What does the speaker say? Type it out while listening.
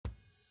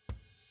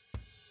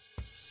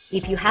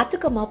If you had to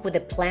come up with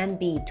a plan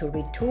B to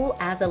retool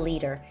as a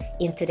leader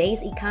in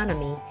today's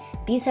economy,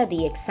 these are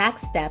the exact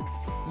steps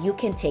you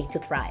can take to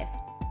thrive.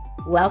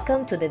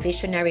 Welcome to the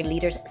Visionary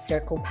Leaders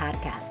Circle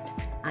podcast.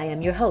 I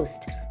am your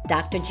host,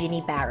 Dr.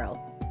 Jeannie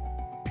Barrow.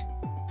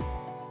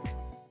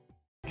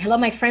 Hello,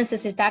 my friends.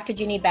 This is Dr.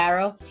 Jeannie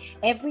Barrow.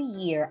 Every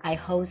year, I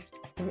host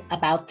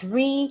about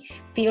 3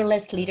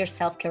 Fearless Leader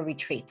Self-Care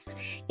Retreats.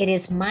 It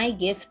is my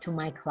gift to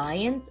my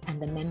clients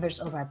and the members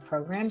of our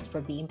programs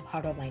for being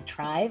part of my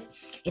tribe.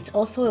 It's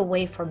also a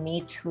way for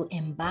me to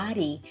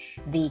embody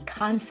the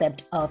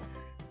concept of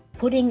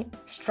putting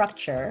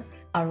structure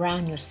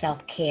around your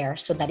self-care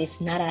so that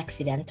it's not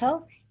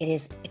accidental. It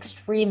is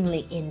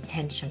extremely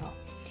intentional.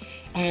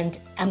 And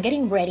I'm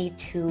getting ready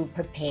to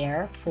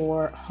prepare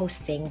for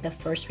hosting the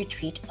first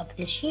retreat of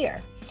this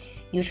year.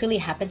 Usually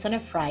happens on a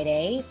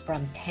Friday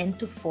from 10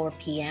 to 4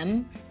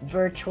 p.m.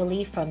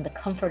 virtually from the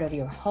comfort of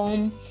your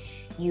home.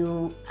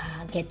 You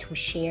get to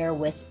share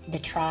with the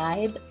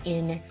tribe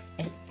in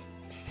a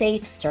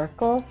safe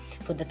circle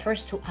for the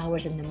first 2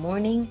 hours in the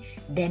morning.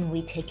 Then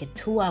we take a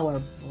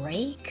 2-hour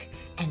break,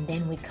 and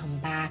then we come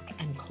back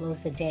and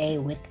close the day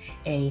with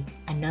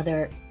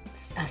another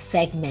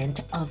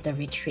segment of the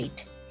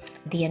retreat.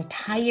 The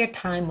entire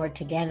time we're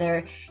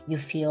together, you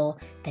feel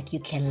that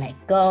you can let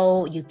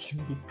go, you can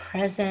be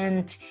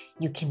present,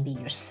 you can be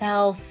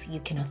yourself, you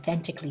can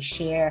authentically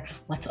share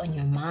what's on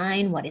your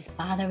mind, what is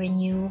bothering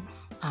you.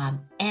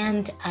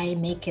 And I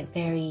make it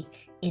very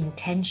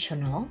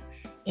intentional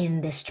in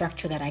the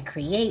structure that I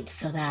create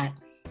so that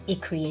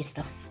it creates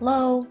the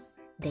flow,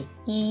 the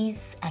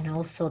ease, and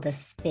also the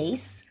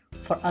space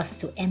for us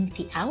to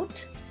empty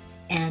out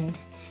and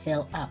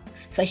fill up.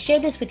 So I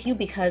share this with you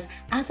because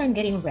as I'm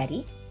getting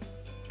ready,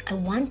 I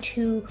want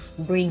to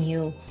bring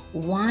you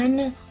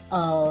one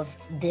of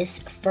this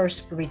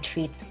first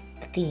retreat's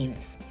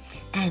themes,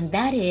 and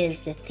that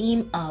is the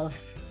theme of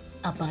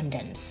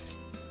abundance.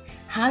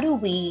 How do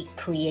we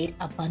create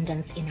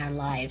abundance in our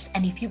lives?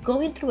 And if you're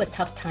going through a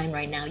tough time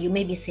right now, you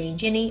may be saying,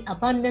 Jeannie,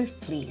 abundance,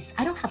 please.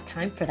 I don't have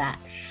time for that.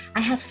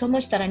 I have so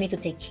much that I need to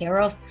take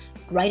care of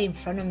right in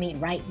front of me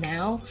right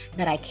now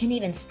that I can't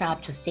even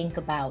stop to think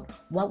about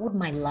what would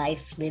my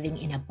life living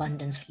in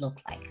abundance look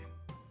like.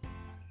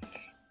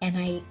 And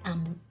I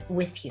am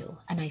with you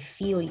and I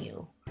feel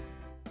you.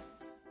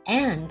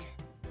 And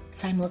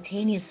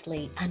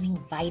simultaneously, I'm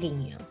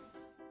inviting you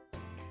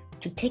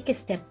to take a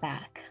step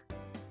back,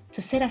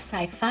 to set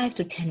aside 5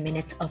 to 10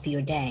 minutes of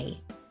your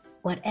day,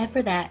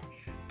 whatever that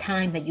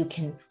time that you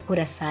can put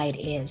aside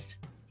is,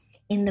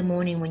 in the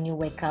morning when you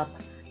wake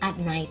up, at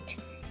night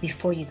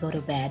before you go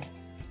to bed,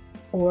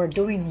 or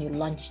during your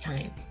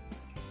lunchtime.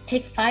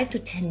 Take 5 to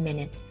 10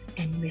 minutes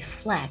and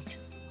reflect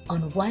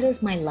on what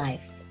is my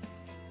life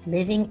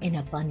living in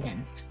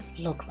abundance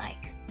look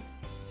like.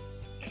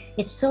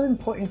 It's so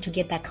important to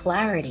get that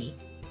clarity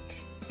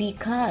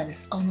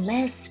because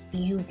unless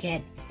you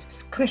get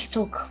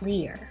crystal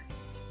clear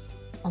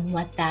on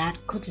what that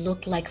could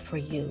look like for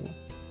you,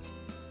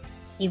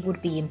 it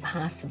would be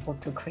impossible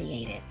to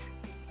create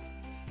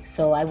it.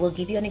 So I will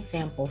give you an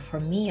example. For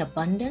me,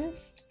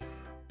 abundance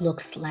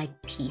looks like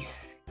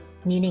peace,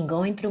 meaning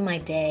going through my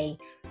day,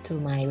 through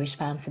my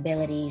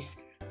responsibilities,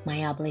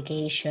 my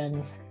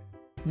obligations,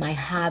 my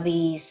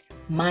hobbies,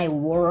 my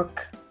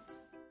work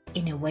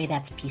in a way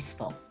that's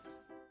peaceful.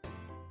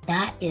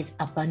 That is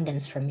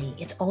abundance for me.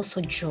 It's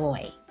also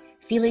joy,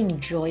 feeling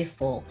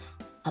joyful,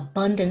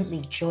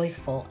 abundantly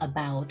joyful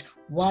about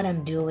what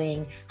I'm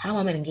doing, how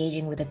I'm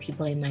engaging with the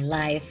people in my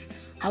life,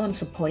 how I'm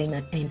supporting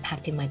and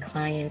impacting my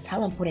clients,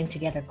 how I'm putting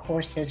together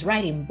courses,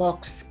 writing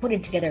books,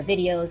 putting together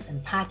videos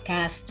and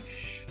podcasts,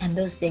 and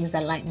those things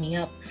that light me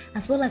up,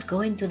 as well as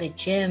going to the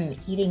gym,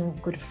 eating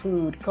good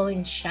food,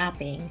 going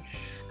shopping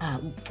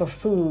for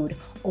food,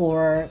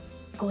 or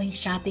going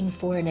shopping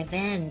for an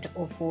event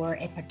or for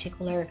a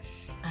particular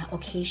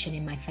occasion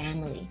in my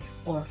family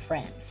or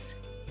friends.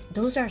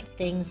 Those are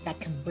things that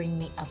can bring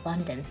me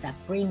abundance, that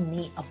bring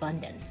me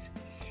abundance.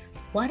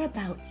 What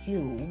about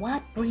you?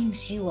 What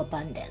brings you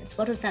abundance?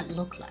 What does that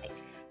look like?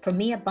 For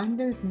me,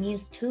 abundance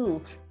means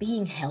too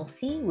being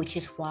healthy, which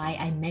is why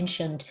I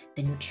mentioned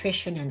the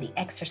nutrition and the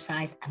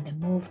exercise and the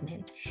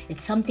movement.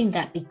 It's something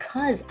that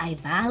because I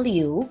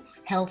value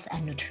health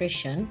and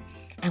nutrition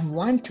and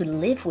want to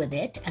live with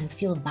it and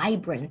feel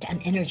vibrant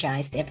and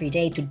energized every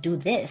day to do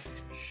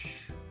this,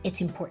 it's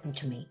important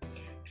to me.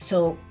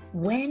 So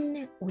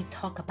when we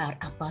talk about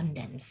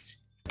abundance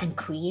and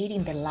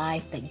creating the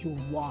life that you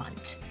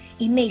want,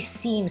 it may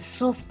seem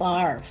so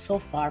far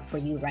for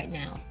you right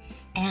now.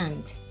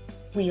 And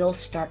we all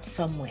start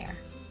somewhere.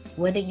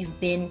 Whether you've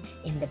been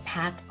in the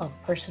path of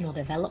personal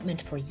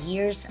development for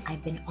years,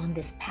 I've been on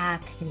this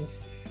path since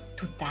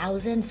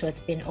 2000, so it's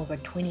been over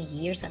 20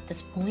 years at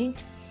this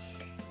point.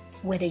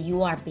 Whether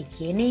you are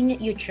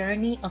beginning your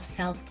journey of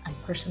self and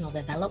personal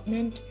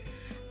development,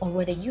 or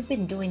whether you've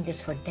been doing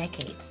this for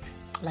decades,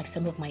 like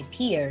some of my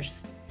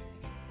peers,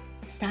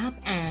 stop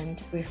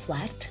and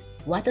reflect.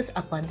 What does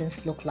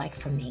abundance look like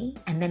for me?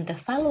 And then the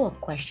follow-up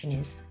question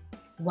is,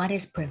 what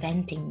is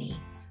preventing me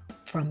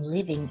from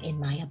living in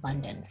my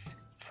abundance?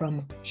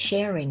 from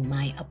sharing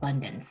my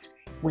abundance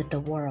with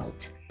the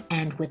world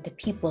and with the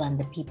people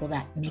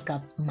that make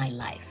up my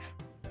life.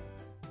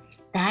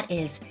 That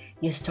is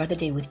your Start the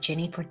Day with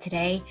Ginny for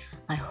today.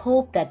 I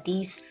hope that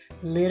these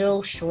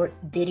little short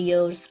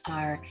videos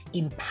are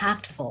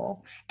impactful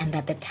and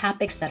that the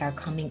topics that are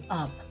coming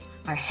up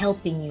are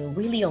helping you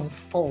really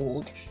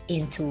unfold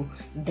into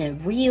the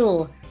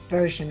real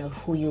version of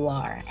who you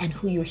are and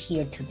who you're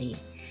here to be.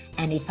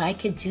 And if I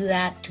could do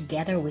that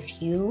together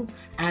with you,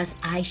 as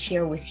I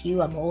share with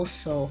you, I'm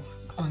also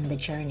on the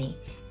journey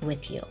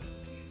with you.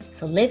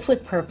 So live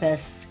with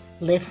purpose,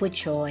 live with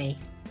joy.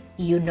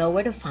 You know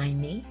where to find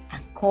me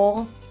at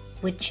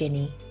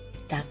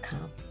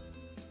callwithginny.com.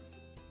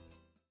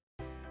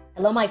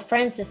 Hello, my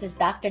friends. This is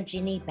Dr.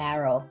 Ginny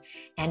Barrow.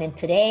 And in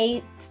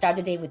today, Start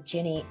the Day with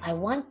Ginny, I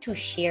want to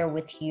share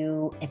with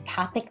you a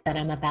topic that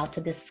I'm about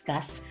to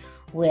discuss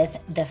with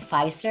the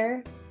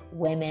Pfizer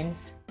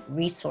Women's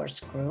Resource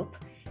Group,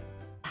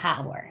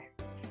 POWER.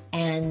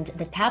 And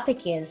the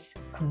topic is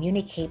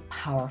communicate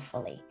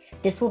powerfully.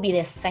 This will be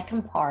the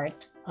second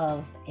part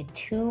of a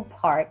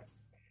two-part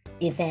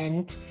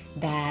event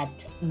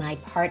that my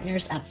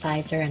partners at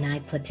Pfizer and I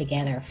put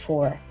together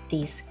for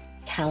these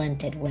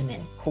talented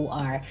women who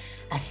are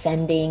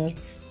ascending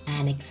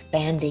and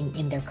expanding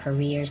in their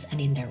careers and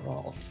in their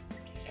roles.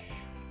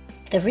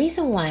 The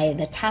reason why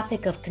the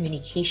topic of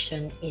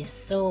communication is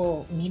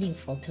so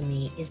meaningful to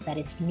me is that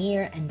it's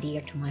near and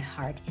dear to my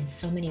heart in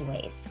so many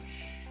ways.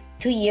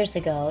 2 years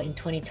ago in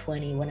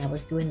 2020, when I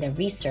was doing the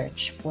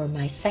research for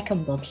my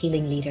second book,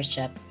 Healing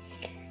Leadership,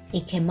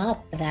 it came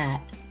up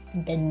that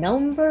the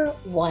number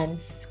one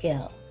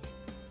skill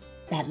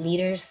that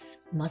leaders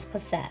must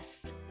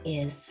possess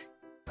is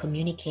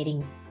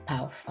communicating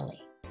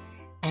powerfully.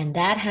 And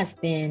that has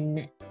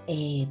been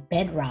a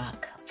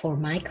bedrock for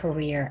my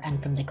career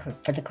and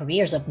for the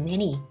careers of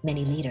many,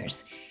 many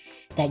leaders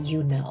that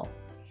you know.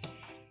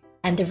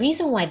 And the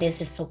reason why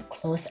this is so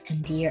close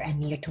and dear and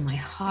near to my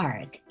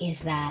heart is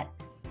that,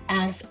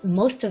 as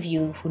most of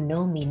you who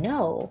know me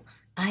know,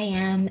 I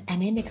am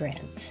an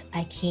immigrant.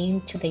 I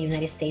came to the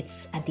United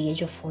States at the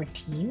age of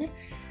 14.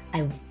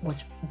 I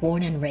was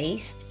born and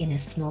raised in a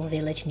small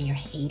village near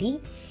Haiti,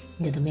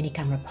 in the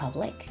Dominican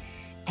Republic.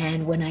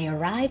 And when I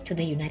arrived to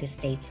the United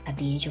States at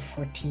the age of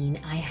 14,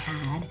 I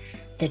had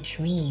the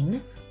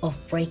dream of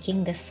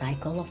breaking the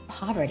cycle of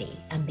poverty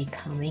and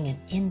becoming an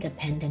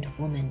independent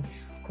woman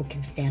who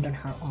can stand on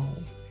her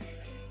own.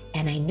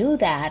 And I knew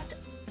that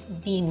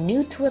being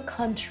new to a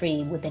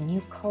country with a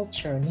new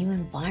culture, new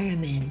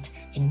environment,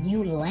 a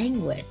new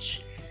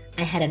language,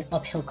 I had an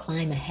uphill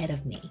climb ahead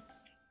of me,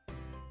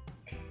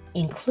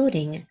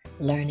 including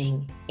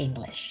learning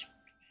English.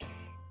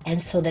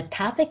 And so the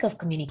topic of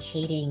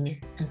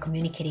communicating and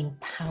communicating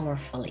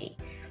powerfully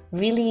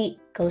really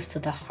goes to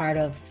the heart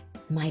of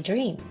my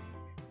dream.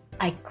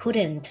 I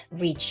couldn't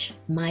reach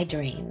my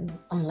dream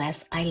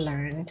unless I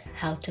learned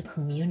how to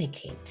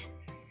communicate,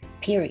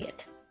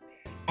 period.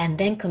 And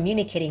then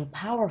communicating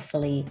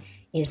powerfully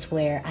is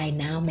where I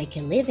now make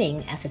a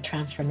living as a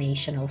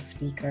transformational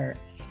speaker,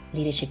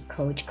 leadership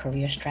coach,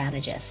 career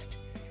strategist.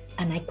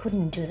 And I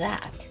couldn't do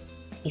that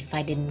if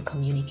I didn't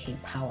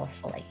communicate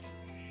powerfully.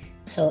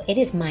 So it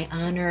is my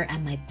honor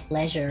and my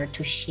pleasure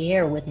to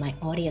share with my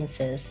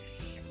audiences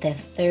the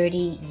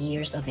 30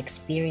 years of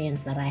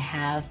experience that I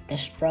have, the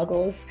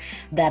struggles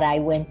that I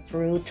went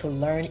through to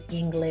learn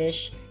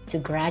English, to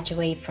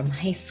graduate from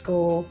high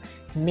school,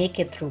 make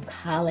it through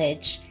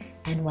college,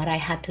 and what I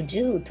had to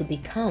do to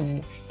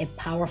become a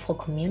powerful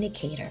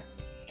communicator.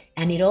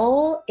 And it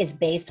all is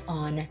based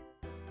on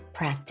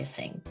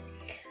practicing.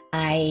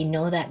 I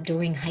know that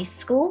during high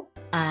school,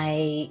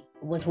 I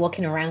was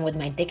walking around with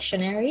my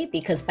dictionary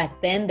because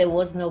back then there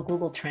was no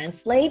Google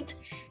Translate.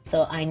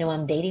 So I know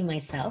I'm dating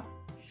myself.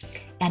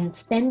 And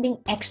spending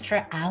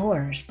extra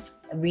hours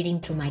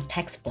reading through my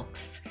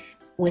textbooks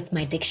with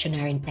my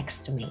dictionary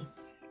next to me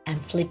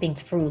and flipping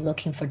through,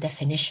 looking for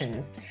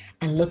definitions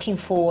and looking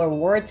for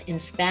words in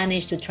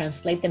Spanish to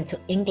translate them to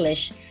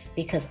English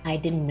because I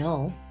didn't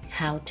know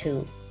how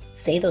to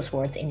say those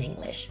words in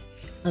English.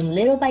 And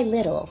little by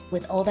little,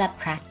 with all that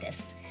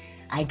practice,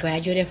 I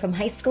graduated from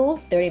high school,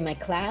 third in my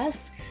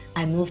class.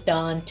 I moved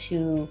on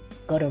to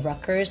go to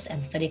Rutgers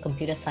and study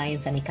computer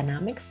science and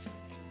economics.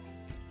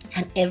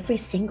 And every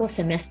single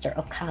semester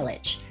of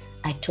college,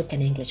 I took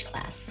an English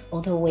class,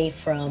 all the way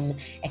from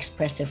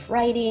expressive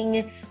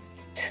writing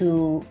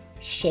to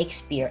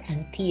Shakespeare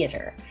and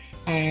theater.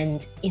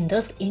 And in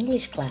those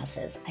English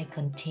classes, I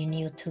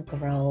continued to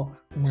grow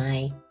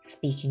my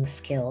speaking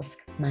skills,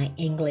 my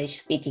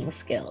English speaking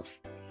skills.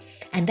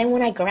 And then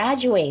when I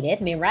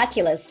graduated,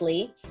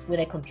 miraculously, with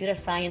a computer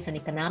science and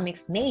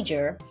economics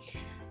major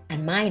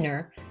and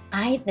minor,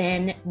 I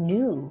then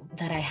knew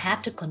that I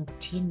had to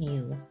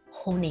continue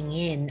honing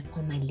in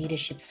on my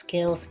leadership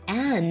skills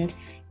and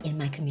in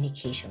my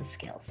communication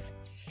skills.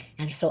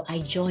 And so I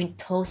joined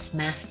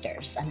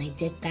Toastmasters, and I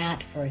did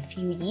that for a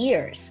few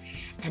years.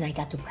 And I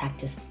got to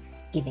practice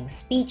giving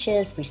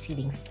speeches,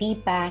 receiving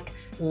feedback,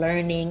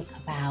 learning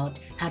about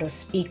how to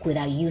speak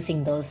without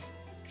using those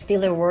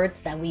filler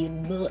words that we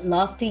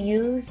love to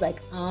use, like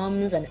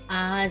ums and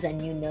ahs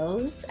and you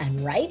knows and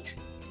right.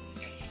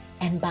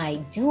 And by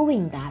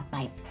doing that,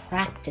 by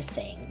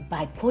practicing,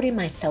 by putting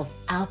myself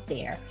out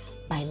there,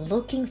 by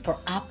looking for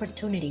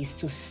opportunities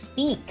to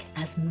speak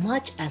as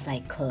much as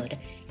I could,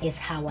 is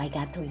how I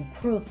got to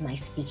improve my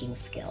speaking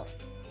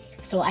skills.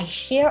 So I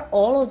share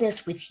all of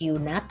this with you,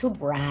 not to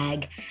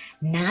brag,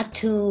 not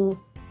to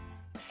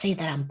say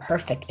that I'm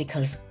perfect,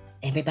 because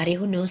everybody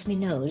who knows me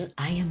knows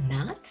I am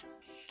not,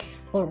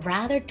 but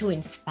rather to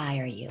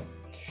inspire you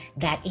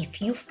that if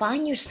you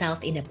find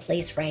yourself in a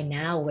place right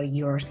now where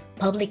your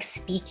public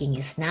speaking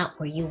is not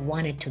where you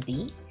want it to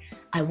be,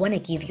 I want to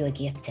give you a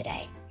gift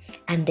today.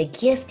 And the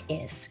gift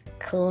is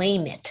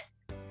claim it.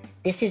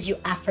 This is your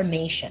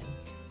affirmation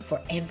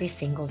for every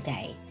single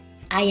day.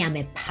 I am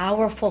a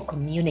powerful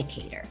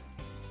communicator.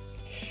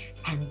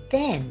 And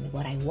then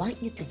what I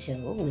want you to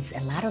do with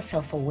a lot of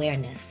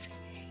self-awareness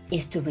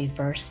is to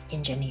reverse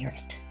engineer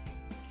it.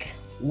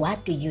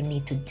 What do you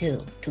need to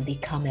do to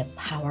become a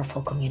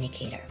powerful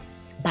communicator?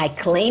 By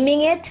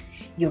claiming it,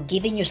 you're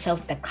giving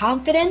yourself the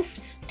confidence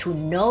to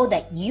know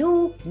that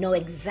you know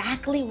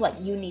exactly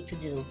what you need to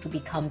do to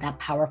become that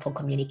powerful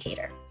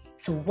communicator.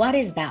 So what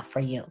is that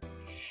for you?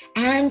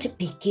 And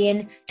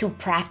begin to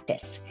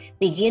practice.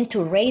 Begin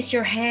to raise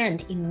your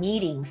hand in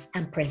meetings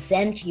and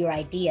present your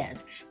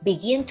ideas.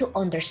 Begin to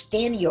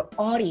understand your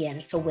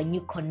audience so when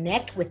you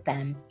connect with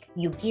them,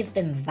 you give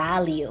them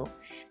value.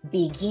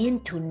 Begin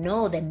to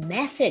know the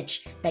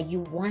message that you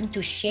want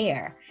to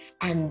share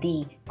and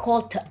the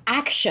call to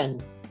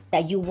action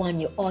that you want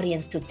your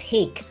audience to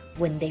take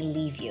when they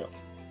leave you.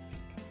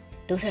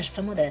 Those are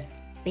some of the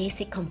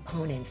basic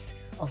components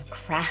of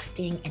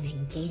crafting an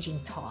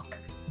engaging talk.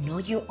 Know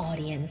your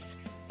audience,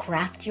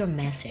 craft your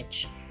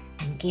message,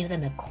 and give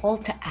them a call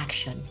to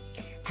action.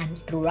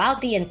 And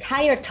throughout the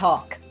entire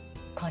talk,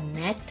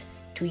 connect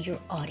to your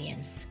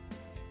audience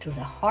through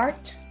the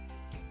heart,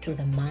 through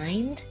the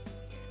mind,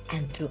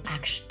 and through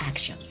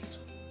actions,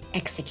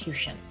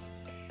 execution.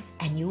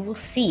 And you will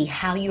see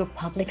how your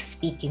public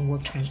speaking will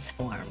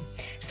transform.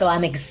 So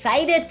I'm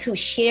excited to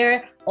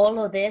share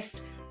all of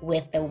this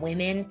with the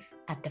women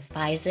at the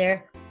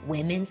Pfizer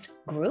Women's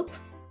Group,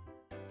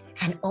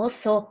 and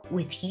also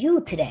with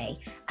you today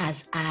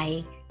as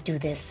I do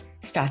this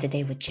Start the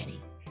Day with Ginny.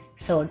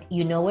 So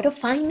you know where to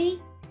find me.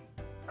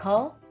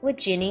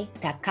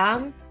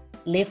 callwithginny.com.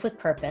 Live with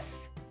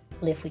purpose,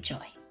 live with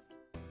joy.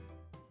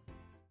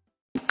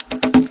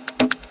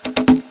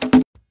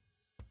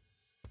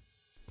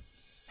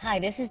 Hi,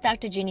 this is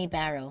Dr. Ginny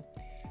Barrow.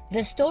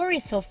 The story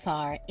so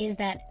far is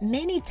that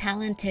many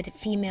talented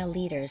female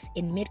leaders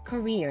in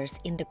mid-careers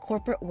in the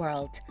corporate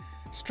world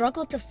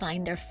struggle to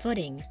find their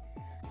footing.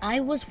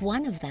 I was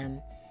one of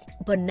them,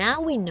 but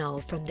now we know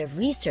from the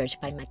research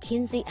by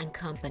McKinsey &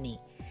 Company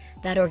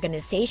that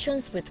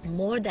organizations with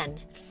more than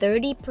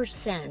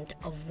 30%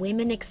 of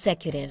women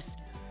executives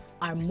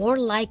are more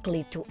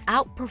likely to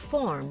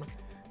outperform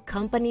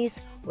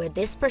companies where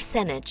this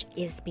percentage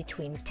is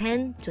between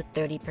 10 to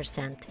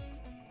 30%.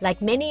 Like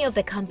many of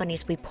the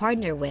companies we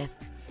partner with,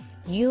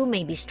 you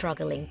may be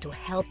struggling to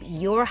help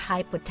your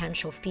high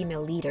potential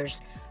female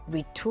leaders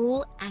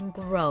retool and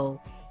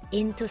grow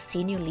into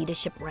senior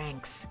leadership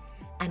ranks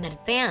and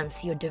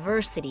advance your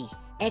diversity,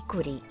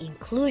 equity,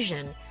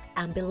 inclusion,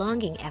 and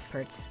belonging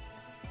efforts.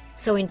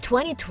 So in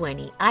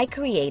 2020, I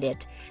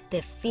created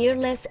the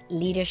Fearless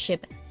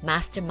Leadership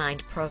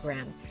Mastermind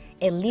Program,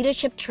 a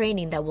leadership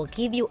training that will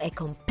give you a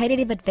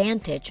competitive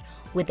advantage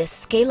with a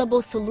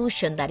scalable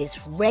solution that is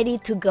ready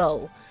to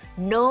go.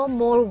 No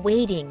more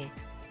waiting.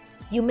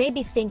 You may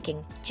be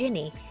thinking,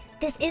 Ginny,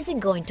 this isn't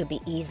going to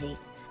be easy.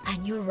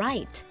 And you're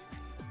right.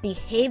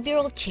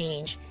 Behavioral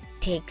change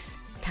takes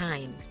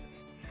time.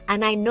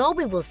 And I know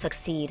we will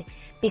succeed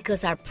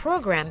because our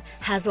program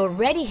has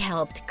already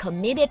helped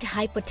committed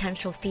high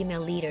potential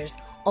female leaders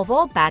of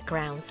all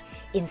backgrounds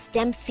in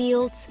STEM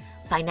fields,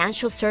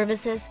 financial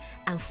services,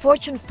 and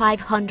Fortune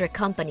 500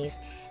 companies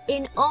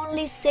in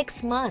only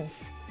 6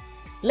 months.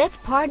 Let's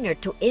partner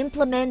to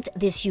implement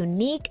this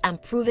unique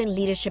and proven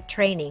leadership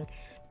training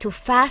to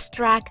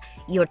fast-track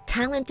your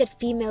talented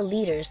female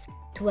leaders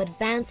to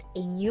advance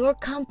in your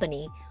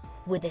company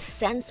with a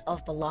sense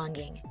of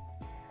belonging.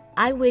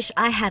 I wish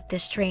I had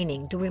this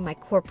training during my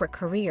corporate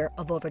career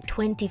of over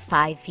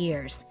 25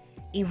 years.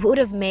 It would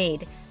have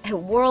made a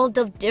world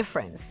of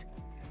difference.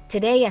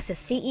 Today, as a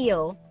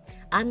CEO,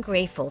 I'm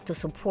grateful to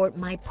support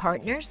my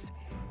partners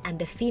and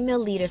the female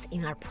leaders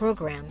in our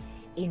program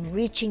in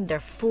reaching their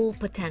full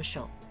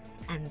potential,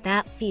 and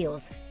that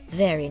feels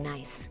very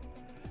nice.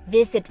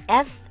 Visit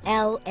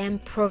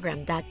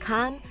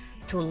flmprogram.com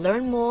to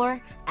learn more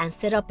and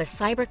set up a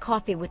cyber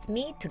coffee with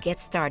me to get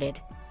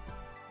started.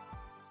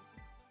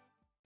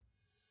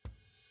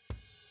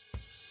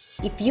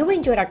 If you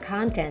enjoyed our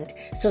content,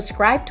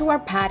 subscribe to our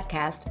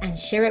podcast and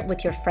share it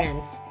with your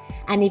friends.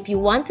 And if you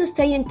want to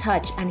stay in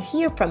touch and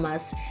hear from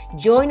us,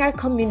 join our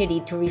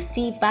community to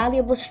receive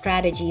valuable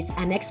strategies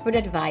and expert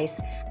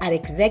advice at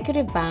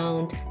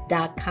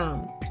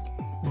executivebound.com.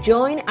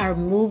 Join our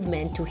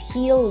movement to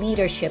heal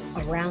leadership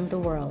around the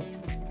world.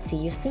 See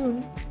you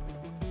soon.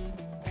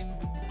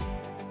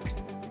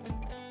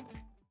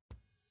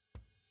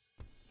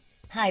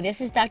 Hi,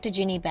 this is Dr.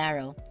 Ginny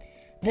Barrow.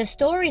 The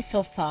story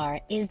so far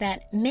is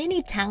that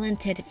many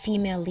talented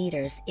female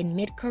leaders in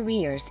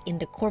mid-careers in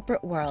the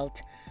corporate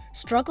world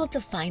struggle to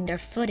find their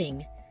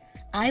footing.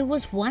 I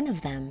was one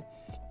of them,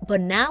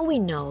 but now we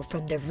know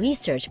from the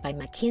research by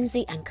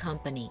McKinsey &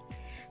 Company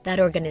that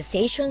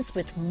organizations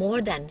with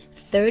more than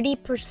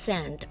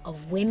 30%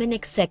 of women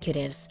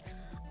executives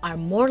are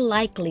more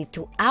likely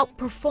to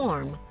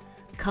outperform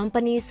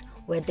companies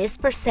where this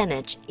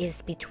percentage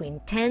is between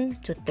 10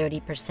 to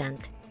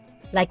 30%.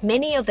 Like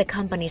many of the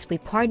companies we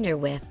partner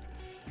with,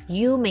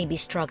 you may be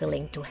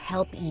struggling to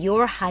help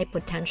your high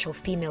potential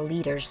female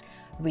leaders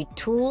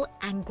retool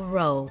and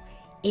grow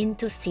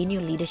into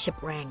senior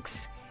leadership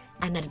ranks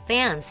and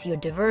advance your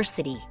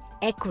diversity,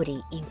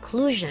 equity,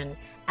 inclusion,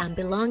 and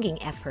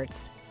belonging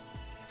efforts.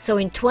 So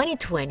in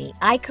 2020,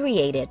 I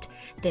created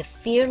the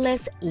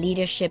Fearless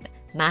Leadership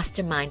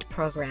Mastermind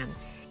Program,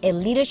 a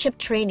leadership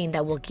training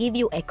that will give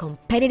you a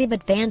competitive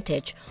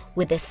advantage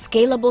with a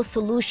scalable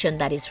solution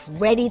that is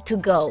ready to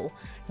go.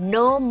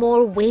 No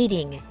more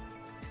waiting.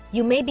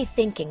 You may be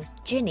thinking,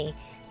 Ginny,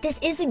 this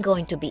isn't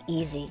going to be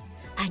easy.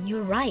 And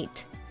you're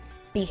right.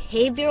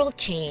 Behavioral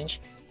change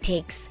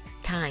takes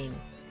time.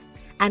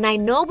 And I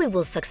know we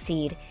will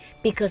succeed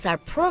because our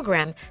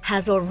program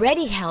has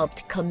already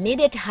helped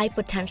committed high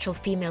potential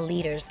female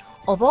leaders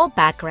of all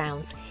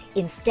backgrounds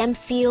in STEM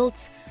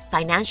fields,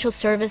 financial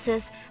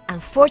services,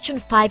 and Fortune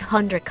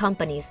 500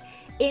 companies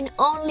in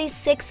only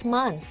 6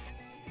 months.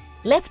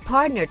 Let's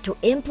partner to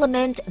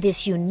implement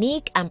this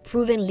unique and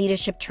proven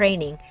leadership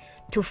training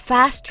to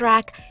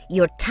fast-track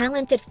your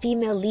talented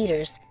female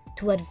leaders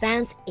to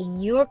advance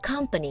in your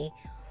company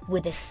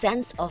with a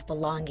sense of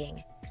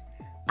belonging.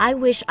 I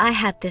wish I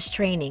had this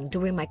training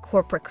during my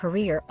corporate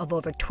career of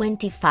over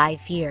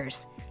 25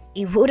 years.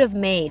 It would have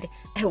made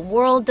a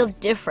world of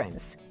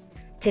difference.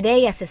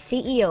 Today, as a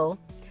CEO,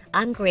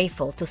 I'm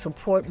grateful to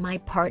support my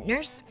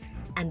partners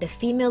and the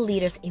female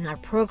leaders in our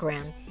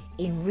program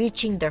in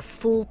reaching their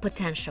full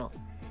potential,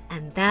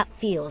 and that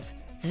feels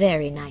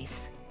very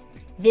nice.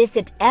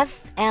 Visit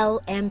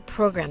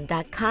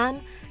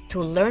flmprogram.com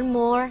to learn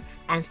more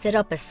and set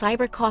up a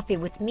cyber coffee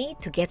with me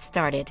to get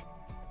started.